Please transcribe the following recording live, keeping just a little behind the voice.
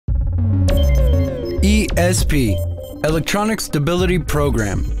ESP, Electronic Stability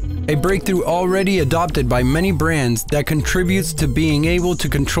Program, a breakthrough already adopted by many brands that contributes to being able to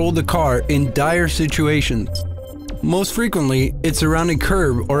control the car in dire situations. Most frequently, it's around a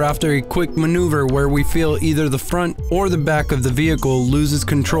curb or after a quick maneuver where we feel either the front or the back of the vehicle loses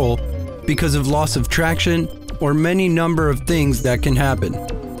control because of loss of traction or many number of things that can happen.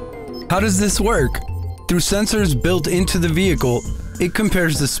 How does this work? Through sensors built into the vehicle, it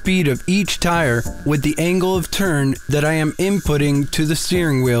compares the speed of each tire with the angle of turn that I am inputting to the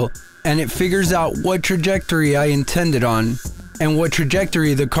steering wheel, and it figures out what trajectory I intended on and what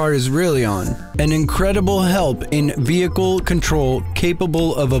trajectory the car is really on. An incredible help in vehicle control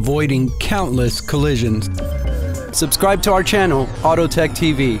capable of avoiding countless collisions. Subscribe to our channel,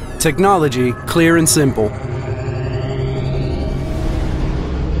 AutoTechTV. Technology clear and simple.